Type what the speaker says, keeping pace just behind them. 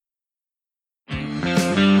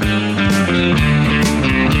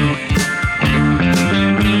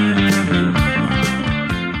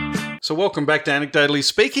So welcome back to Anecdotally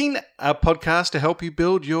Speaking, a podcast to help you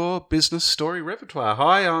build your business story repertoire.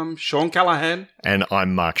 Hi, I'm Sean Callahan. And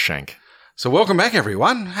I'm Mark Shank. So welcome back,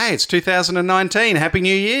 everyone. Hey, it's 2019. Happy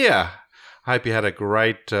New Year. I hope you had a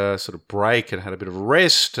great sort of break and had a bit of a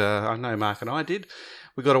rest. I know Mark and I did.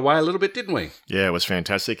 We got away a little bit, didn't we? Yeah, it was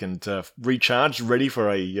fantastic and recharged, ready for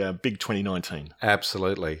a big 2019.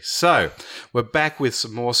 Absolutely. So we're back with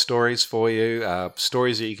some more stories for you,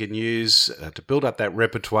 stories that you can use to build up that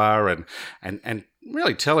repertoire and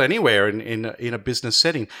really tell anywhere in a business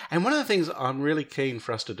setting. And one of the things I'm really keen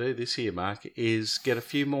for us to do this year, Mark, is get a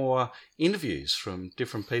few more interviews from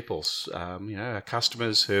different people, our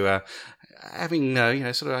customers who are having,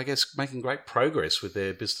 making great progress with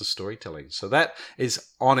their business storytelling. So that is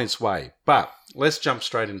on its way. But let's jump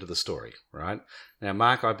straight into the story, right? Now,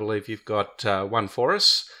 Mark, I believe you've got one for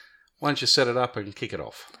us. Why don't you set it up and kick it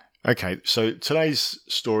off? Okay, so today's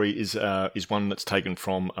story is one that's taken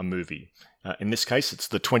from a movie. In this case, it's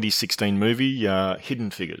the 2016 movie Hidden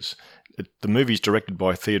Figures. The movie is directed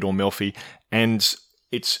by Theodore Melfi, and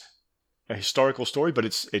it's a historical story, but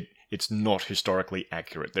it's not historically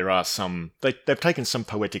accurate. There are some they've taken some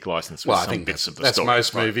poetic license with some bits of the story.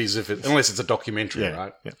 That's most movies, unless it's a documentary,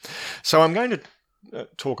 right? Yeah. So I'm going to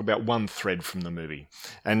talk about one thread from the movie,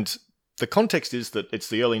 and the context is that it's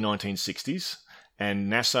the early 1960s,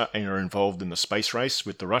 and NASA are involved in the space race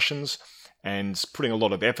with the Russians, and putting a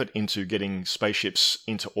lot of effort into getting spaceships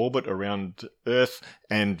into orbit around Earth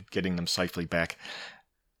and getting them safely back.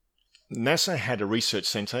 NASA had a research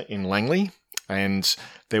center in Langley, and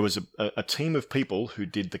there was a team of people who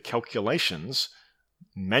did the calculations,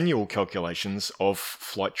 manual calculations of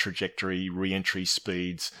flight trajectory, re-entry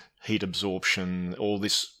speeds, heat absorption, all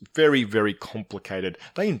this very, very complicated.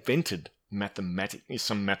 They invented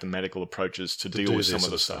some mathematical approaches to deal with some of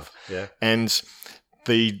the stuff. Yeah. And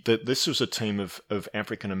this was a team of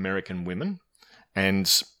African American women,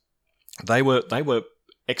 and they were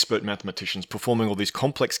expert mathematicians performing all these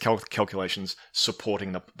complex calculations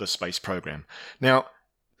supporting the space program. Now,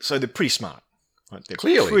 so they're pretty smart. Right? They're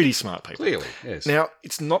pretty smart people. Clearly, yes. Now,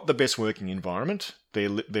 it's not the best working environment.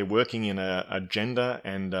 They're working in a gender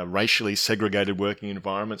and a racially segregated working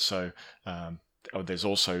environment, so there's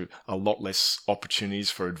also a lot less opportunities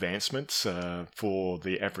for advancements for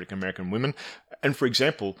the African American women. And for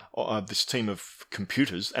example, this team of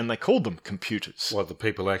computers, and they called them computers. What, the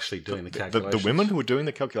people actually doing the calculations? The women who were doing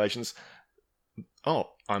the calculations,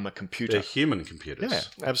 I'm a computer. They're human computers.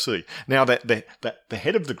 Yeah, absolutely. Now, the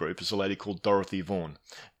head of the group is a lady called Dorothy Vaughan.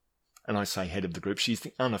 And I say head of the group, she's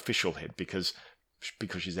the unofficial head because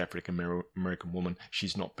she's African American woman,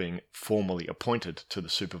 she's not being formally appointed to the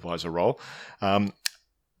supervisor role.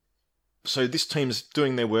 So this team's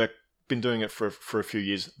doing their work, been doing it for a few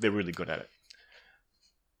years. They're really good at it.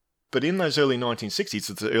 But in those early 1960s,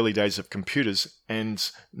 it's the early days of computers, and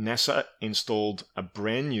NASA installed a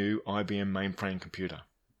brand new IBM mainframe computer.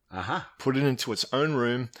 Put it into its own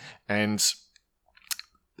room, and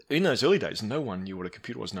in those early days, no one knew what a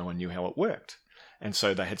computer was. No one knew how it worked. And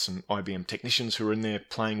so they had some IBM technicians who were in there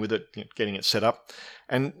playing with it, getting it set up.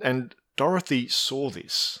 And Dorothy saw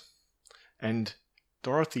this. And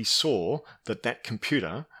Dorothy saw that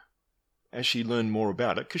computer, as she learned more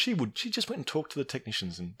about it, because she just went and talked to the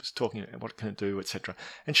technicians and was talking about what can it do, etc.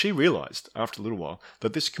 And she realized after a little while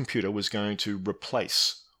that this computer was going to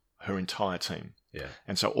replace her entire team. Yeah.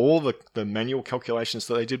 And so all the manual calculations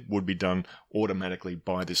that they did would be done automatically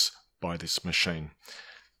by this machine.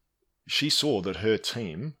 She saw that her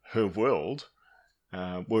team, her world,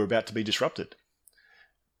 were about to be disrupted.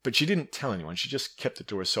 But she didn't tell anyone. She just kept it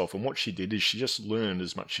to herself. And what she did is she just learned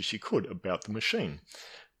as much as she could about the machine.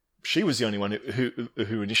 She was the only one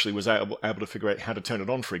who initially was able to figure out how to turn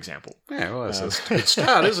it on, for example. Yeah, well, that's a good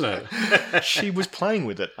start, isn't it? She was playing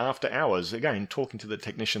with it after hours, again, talking to the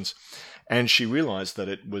technicians. And she realized that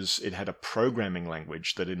it had a programming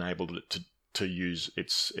language that enabled it to use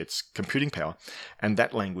its computing power, and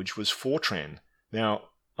that language was Fortran. Now,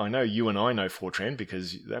 I know you and I know Fortran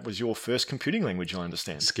because that was your first computing language, I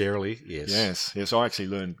understand. Scarily, yes. Yes. I actually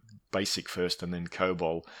learned BASIC first and then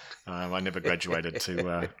COBOL. I never graduated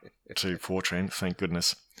to Fortran, thank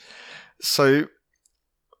goodness. So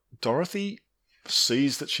Dorothy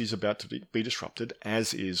sees that she's about to be disrupted,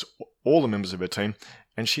 as is all the members of her team,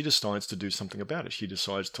 and she decides to do something about it. She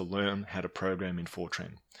decides to learn how to program in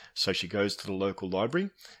Fortran. So she goes to the local library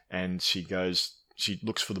and she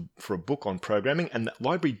looks for a book on programming, and that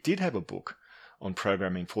library did have a book on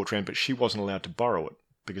programming Fortran, but she wasn't allowed to borrow it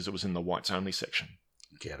because it was in the whites only section.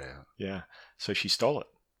 Get out. Yeah. So she stole it,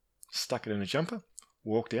 stuck it in a jumper,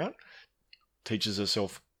 walked out, teaches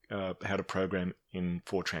herself how to program in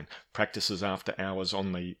Fortran, practices after hours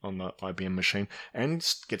on the IBM machine, and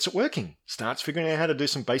gets it working. Starts figuring out how to do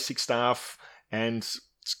some basic stuff, and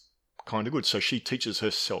it's kind of good. So she teaches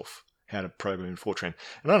herself how to program in Fortran.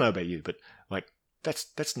 And I don't know about you, but like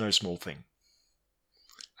that's no small thing.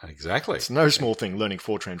 Exactly. It's no small thing learning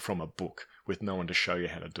Fortran from a book with no one to show you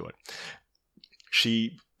how to do it.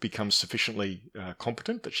 She becomes sufficiently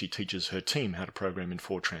competent that she teaches her team how to program in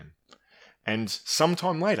Fortran. And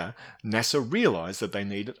sometime later, NASA realized that they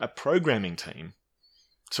needed a programming team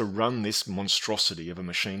to run this monstrosity of a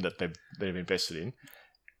machine that they've invested in.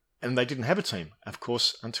 And they didn't have a team, of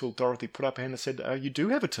course, until Dorothy put up her hand and said, you do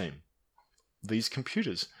have a team. These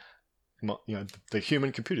computers, the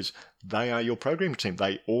human computers, they are your programming team.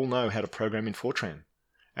 They all know how to program in Fortran.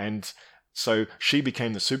 And so she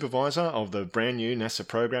became the supervisor of the brand new NASA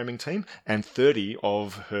programming team, and 30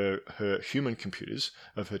 of her human computers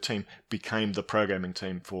of her team became the programming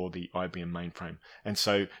team for the IBM mainframe. And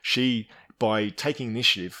so she, by taking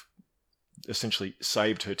initiative, essentially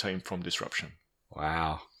saved her team from disruption.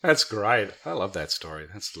 Wow. That's great. I love that story.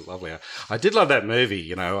 That's lovely. I did love that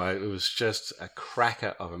movie. It was just a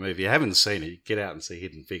cracker of a movie. If you haven't seen it, get out and see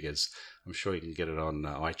Hidden Figures. I'm sure you can get it on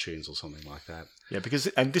iTunes or something like that. Yeah, because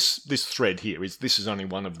this thread here is only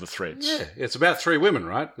one of the threads. Yeah, it's about three women,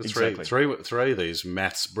 right? Exactly. Three of these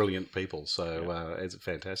maths brilliant people. So it's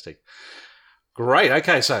fantastic. Great.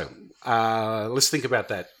 Okay, so let's think about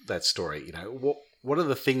that story. What are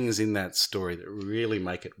the things in that story that really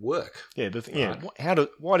make it work? Yeah, right?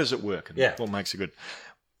 Why does it work? And yeah. What makes it good?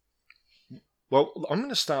 Well, I'm going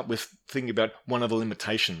to start with thinking about one of the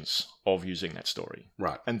limitations of using that story.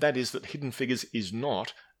 Right. And that is that Hidden Figures is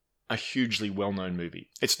not a hugely well-known movie.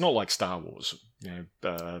 It's not like Star Wars,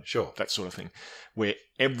 sure, that sort of thing, where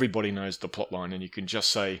everybody knows the plot line and you can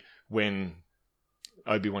just say when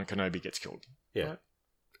Obi-Wan Kenobi gets killed. Yeah.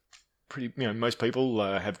 Right? Most people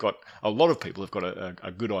a lot of people have got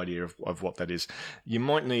a good idea of what that is. You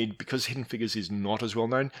might need, because Hidden Figures is not as well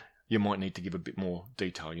known, you might need to give a bit more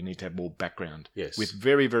detail. You need to have more background. Yes. With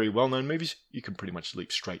very, very well-known movies, you can pretty much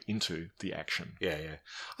leap straight into the action. Yeah.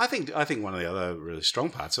 I think one of the other really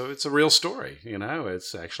strong parts of it's a real story.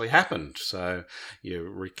 It's actually happened. So you're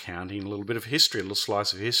recounting a little bit of history, a little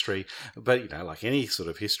slice of history. But like any sort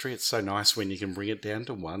of history, it's so nice when you can bring it down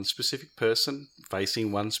to one specific person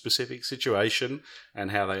facing one specific situation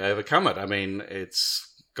and how they overcome it. I mean, it's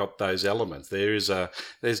got those elements. There's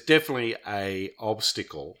definitely a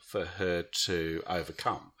obstacle for her to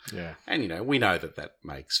overcome. Yeah. And we know that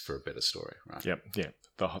makes for a better story, right? Yep. Yeah.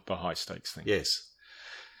 The high stakes thing. Yes.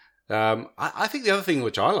 I think the other thing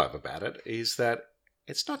which I love about it is that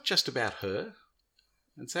it's not just about her.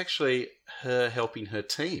 It's actually her helping her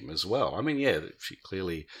team as well. I mean, yeah, she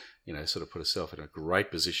clearly, sort of put herself in a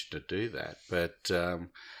great position to do that. But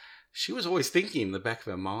she was always thinking in the back of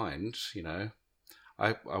her mind,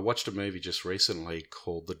 I watched a movie just recently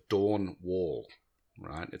called The Dawn Wall,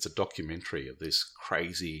 right? It's a documentary of this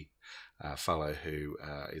crazy fellow who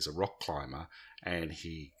is a rock climber, and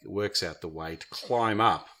he works out the way to climb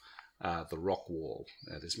up the rock wall.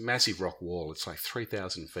 This massive rock wall, it's like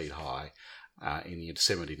 3,000 feet high in the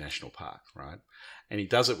Yosemite National Park, right? And he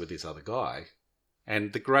does it with this other guy.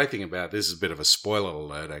 And the great thing about this is a bit of a spoiler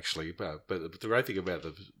alert, actually, but the great thing about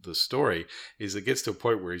the story is it gets to a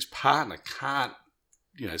point where his partner can't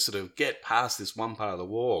sort of get past this one part of the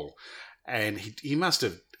wall. And he must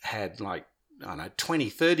have had 20,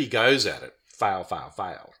 30 goes at it. Fail,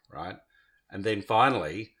 right? And then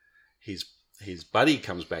finally, his buddy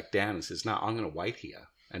comes back down and says, no, I'm going to wait here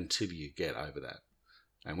until you get over that.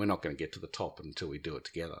 And we're not going to get to the top until we do it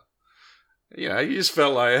together. You just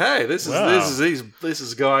felt like, hey, this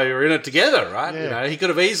is a guy who are in it together, right? Yeah. He could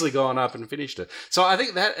have easily gone up and finished it. So I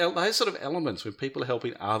think that those sort of elements when people are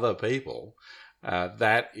helping other people,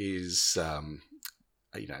 that is,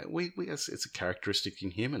 it's a characteristic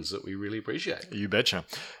in humans that we really appreciate. You betcha.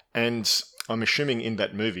 And I'm assuming in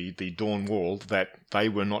that movie, The Dawn Wall, that they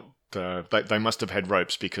were not. They must have had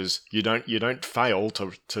ropes, because you don't fail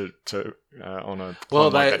to on a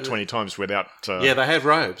climb like that 20 times without. Yeah, they have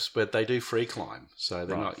ropes, but they do free climb, so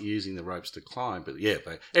they're not using the ropes to climb. But yeah,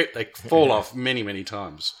 they fall off many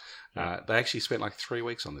times. They actually spent like 3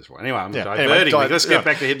 weeks on this one. Anyway, I'm diverting. Let's get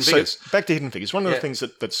back to Hidden Figures. Back to Hidden Figures. One of the things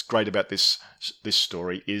that's great about this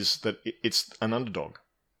story is that it's an underdog.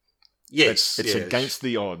 Yes, it's against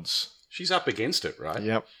the odds. She's up against it, right?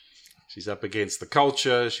 Yep. She's up against the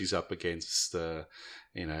culture. She's up against the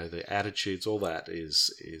attitudes. All that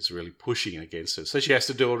is really pushing against her. So she has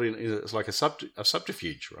to do it it's like a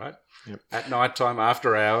subterfuge, right? Yep. At night time,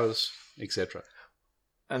 after hours, etc.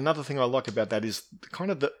 Another thing I like about that is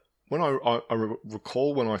kind of when I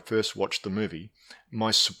recall when I first watched the movie,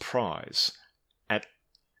 my surprise at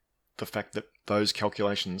the fact that those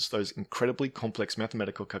calculations, those incredibly complex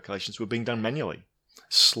mathematical calculations, were being done manually.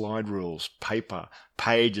 Slide rules, paper,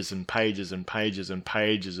 pages and pages and pages and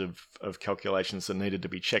pages of calculations that needed to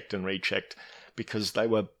be checked and rechecked because they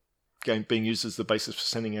were being used as the basis for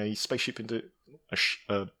sending a spaceship into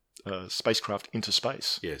a spacecraft into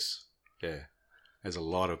space. Yes. Yeah. There's a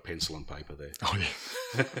lot of pencil and paper there. Oh,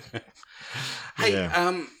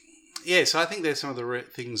 yeah. Hey, so I think there's some of the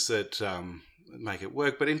things that make it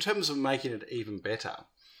work. But in terms of making it even better,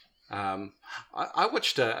 I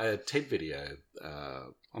watched a TED video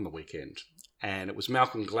on the weekend, and it was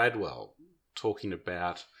Malcolm Gladwell talking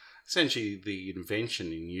about essentially the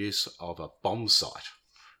invention and use of a bomb site,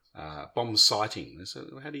 bomb sighting.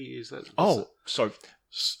 How do you use that? So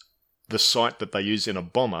the site that they use in a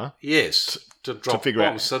bomber. Yes, to drop figure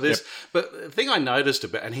bombs. out. So there's, but the thing I noticed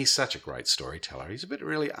about, and he's such a great storyteller. He's a bit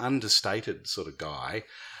really understated sort of guy.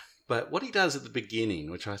 But what he does at the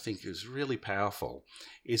beginning, which I think is really powerful,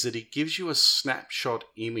 is that he gives you a snapshot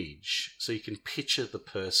image so you can picture the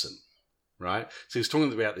person, right? So he was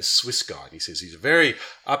talking about this Swiss guy, and he says he's a very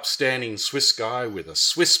upstanding Swiss guy with a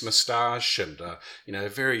Swiss moustache and,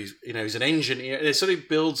 he's an engineer. And it sort of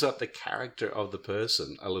builds up the character of the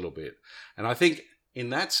person a little bit. And I think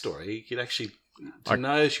in that story, you could actually, to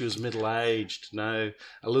know she was middle-aged, to know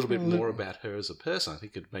a little bit more about her as a person, I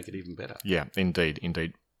think could make it even better. Yeah, indeed.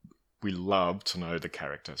 We love to know the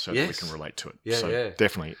character so that we can relate to it. Yeah.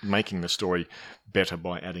 Definitely making the story better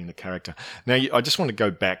by adding the character. Now, I just want to go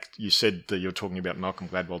back. You said that you're talking about Malcolm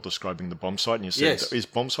Gladwell describing the bomb site, and you said, is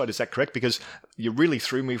bomb site, is that correct? Because you really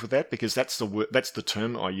threw me with that, because that's the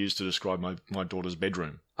term I use to describe my daughter's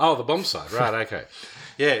bedroom. Oh, the bomb site, right, okay.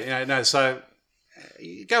 Yeah, so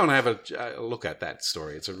you go and have a look at that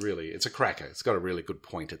story. It's a cracker. It's got a really good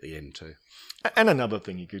point at the end too. And another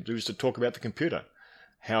thing you could do is to talk about the computer.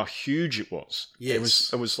 How huge it was.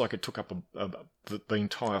 Yes. It was like it took up the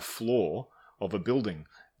entire floor of a building.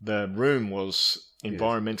 The room was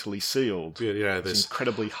environmentally sealed. Yeah, it's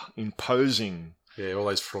incredibly imposing. Yeah, all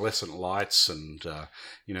those fluorescent lights and,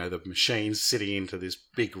 the machines sitting into this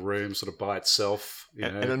big room sort of by itself.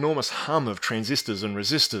 An enormous hum of transistors and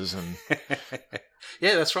resistors. And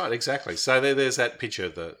yeah, that's right, exactly. So there's that picture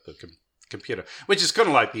of the computer, which is kind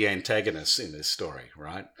of like the antagonist in this story,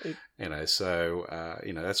 right? That's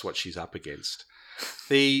what she's up against.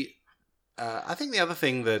 I think the other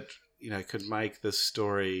thing that could make this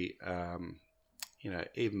story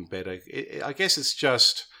even better, I guess it's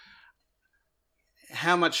just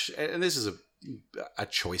how much, and this is a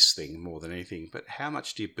choice thing more than anything, but how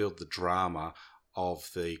much do you build the drama of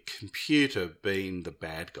the computer being the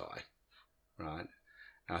bad guy, right?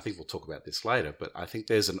 And I think we'll talk about this later, but I think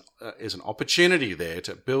there's an opportunity there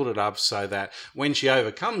to build it up so that when she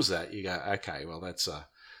overcomes that, you go, okay, well that's a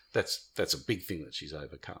big thing that she's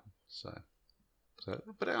overcome.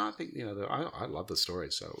 But I think I love the story.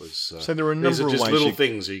 So it was. So there are a number of just ways little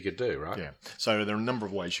things you could do, right? Yeah. So there are a number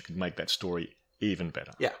of ways you could make that story even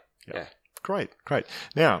better. Yeah. Great.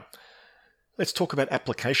 Now, let's talk about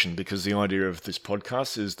application, because the idea of this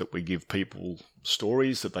podcast is that we give people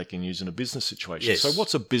stories that they can use in a business situation. Yes. So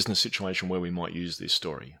what's a business situation where we might use this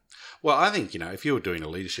story? Well, I think, if you were doing a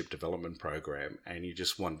leadership development program and you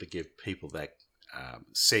just wanted to give people that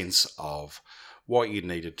sense of what you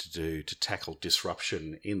needed to do to tackle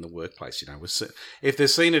disruption in the workplace, if they've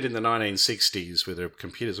seen it in the 1960s with their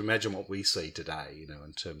computers, imagine what we see today,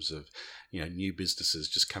 in terms of, new businesses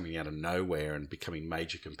just coming out of nowhere and becoming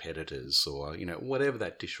major competitors or, whatever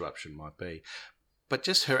that disruption might be. But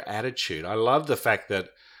just her attitude, I love the fact that,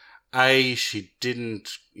 she didn't,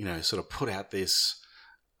 sort of put out this,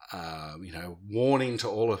 warning to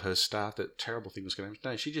all of her staff that terrible thing was going to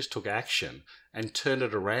happen. No, she just took action and turned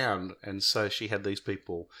it around. And so she had these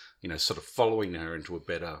people, sort of following her into a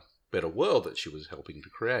better world that she was helping to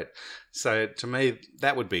create. So to me,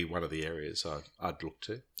 that would be one of the areas I'd look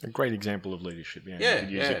to. A great example of leadership.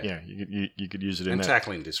 You could use it in and that.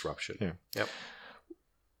 tackling disruption. Yeah. Yep.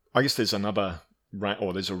 I guess there's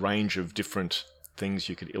there's a range of different things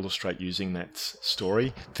you could illustrate using that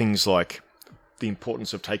story. Things like the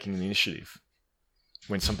importance of taking the initiative.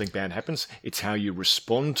 When something bad happens, it's how you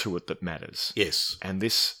respond to it that matters. Yes. And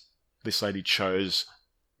this lady chose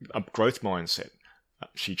a growth mindset.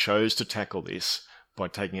 She chose to tackle this by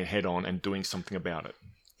taking it head on and doing something about it.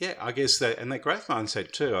 Yeah, I guess that, and that growth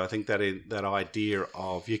mindset too. I think that idea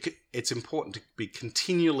of it's important to be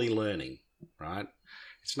continually learning, right?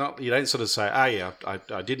 It's not, you don't sort of say,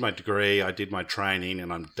 I did my degree, I did my training,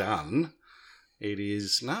 and I'm done. It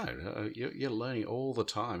is, no, you're learning all the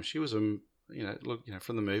time. She was look,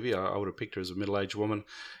 from the movie, I would have picked her as a middle-aged woman.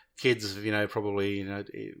 Kids, probably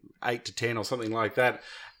 8 to 10 or something like that,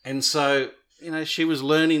 and so she was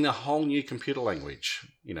learning a whole new computer language,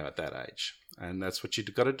 at that age, and that's what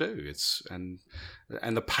you've got to do. And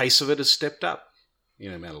the pace of it has stepped up, the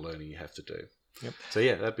amount of learning you have to do. Yep. So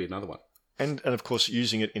yeah, that'd be another one. And of course,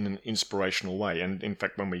 using it in an inspirational way. And in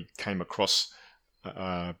fact, when we came across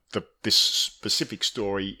this specific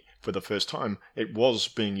story for the first time, it was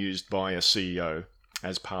being used by a CEO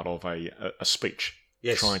as part of a speech,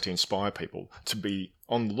 yes, trying to inspire people to be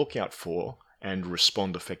on the lookout for and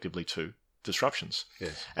respond effectively to disruptions.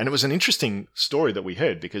 Yes. And it was an interesting story that we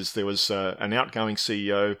heard because there was an outgoing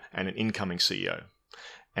CEO and an incoming CEO.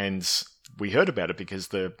 And we heard about it because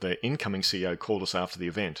the incoming CEO called us after the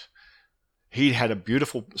event. He had a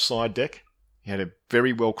beautiful slide deck. He had a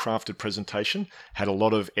very well-crafted presentation, had a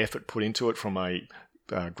lot of effort put into it from a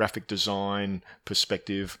graphic design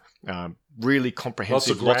perspective, really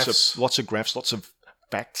comprehensive, lots of graphs, lots of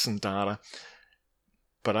facts and data.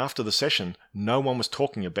 But after the session, no one was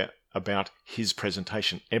talking about his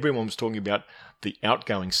presentation. Everyone was talking about the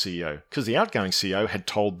outgoing CEO, because the outgoing CEO had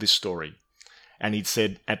told this story. And he'd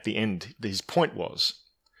said at the end, his point was,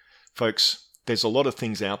 folks, there's a lot of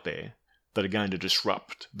things out there that are going to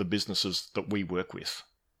disrupt the businesses that we work with.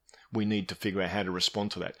 We need to figure out how to respond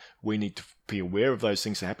to that. We need to be aware of those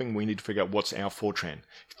things happening. We need to figure out what's our Fortran.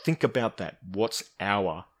 Think about that. What's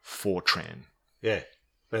our Fortran? Yeah,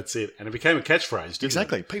 that's it. And it became a catchphrase, didn't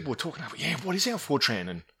Exactly. it? People were talking about, what is our Fortran?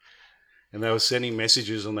 And they were sending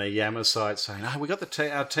messages on their Yammer site saying, we got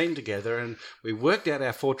our team together and we worked out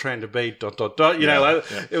our Fortran to be ...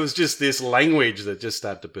 It was just this language that just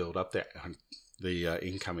started to build up there. And the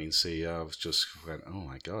incoming CEO was just going, oh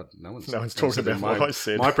my God, no one's talking about what I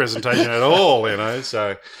said. My presentation at all,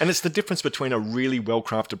 so. And it's the difference between a really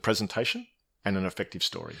well-crafted presentation and an effective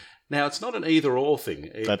story. Now, it's not an either-or thing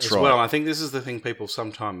That's as right. well. I think this is the thing people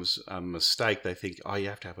sometimes mistake. They think, you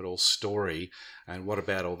have to have it all story, and what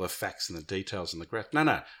about all the facts and the details and the graph?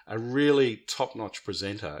 No. A really top-notch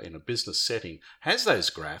presenter in a business setting has those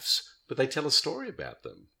graphs, but they tell a story about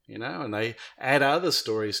them, and they add other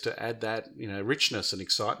stories to add that, richness and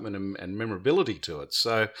excitement and memorability to it.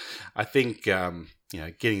 So I think,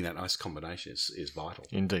 getting that nice combination is vital.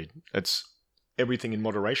 Indeed. It's everything in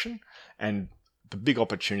moderation, and the big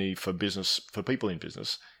opportunity for people in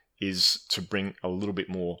business is to bring a little bit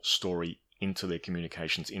more story into their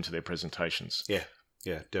communications, into their presentations. Yeah,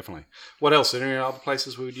 definitely. What else? Are there any other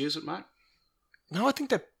places we would use it, Mark? No, I think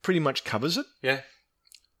that pretty much covers it. Yeah.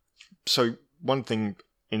 So one thing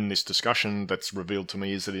in this discussion that's revealed to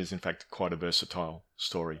me is that it is in fact quite a versatile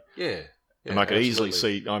story. Yeah. And I can easily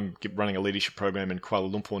see, I'm running a leadership program in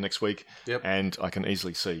Kuala Lumpur next week, yep, and I can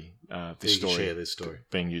easily see this story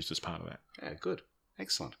being used as part of that. Yeah, good.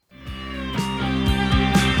 Excellent.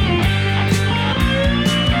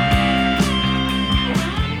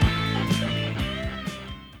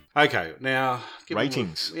 Okay, now...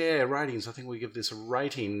 ratings. Ratings. I think we give this a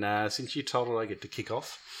rating. Since you told it, I get to kick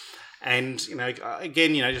off. And,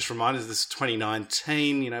 again, just reminders, this is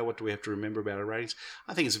 2019, what do we have to remember about our ratings?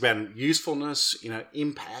 I think it's about usefulness,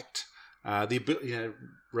 impact, the ability,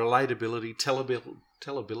 relatability,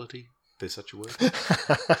 tellability, if there's such a word.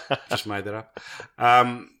 Just made that up.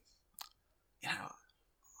 I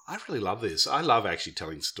really love this. I love actually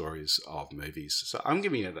telling stories of movies. So I'm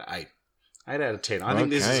giving it an 8. 8 out of 10. I think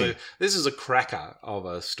this is a cracker of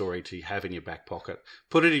a story to have in your back pocket.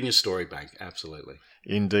 Put it in your story bank. Absolutely.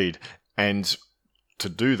 Indeed. And to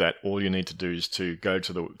do that, all you need to do is to go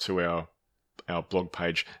to our blog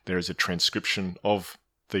page. There is a transcription of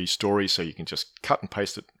the story, so you can just cut and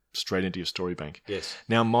paste it straight into your story bank. Yes.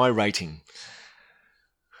 Now, my rating.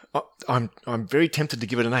 I'm very tempted to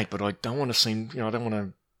give it an 8, but I don't want to seem, I don't want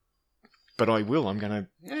to. But I will. I'm going to.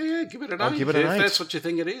 Yeah, give it an 8. I'll give it an 8. If that's what you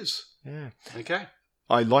think it is. Yeah. Okay.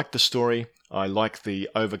 I like the story. I like the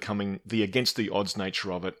overcoming the against the odds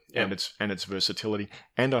nature of it, yep, and its versatility,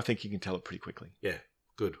 and I think you can tell it pretty quickly. Yeah,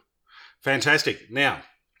 good, fantastic. Now,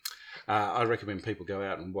 I recommend people go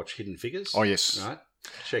out and watch Hidden Figures. Oh yes, right.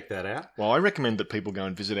 Check that out. Well, I recommend that people go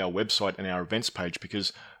and visit our website and our events page,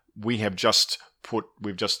 because we've just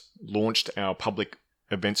launched our public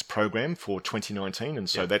events program for 2019, and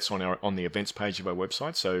so that's on the events page of our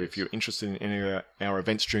website. So if you're interested in any of our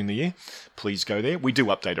events during the year, please go there. We do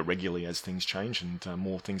update it regularly as things change and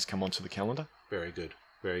more things come onto the calendar. Very good.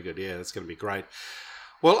 Yeah, that's going to be great.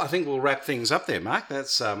 Well, I think we'll wrap things up there, Mark.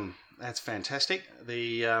 That's fantastic.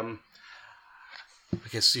 I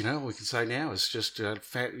guess we can say now is just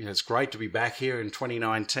it's great to be back here in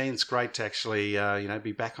 2019. It's great to actually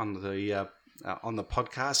be back on the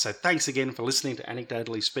podcast. So thanks again for listening to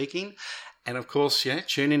Anecdotally Speaking. And of course,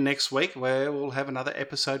 tune in next week where we'll have another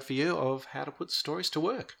episode for you of how to put stories to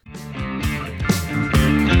work.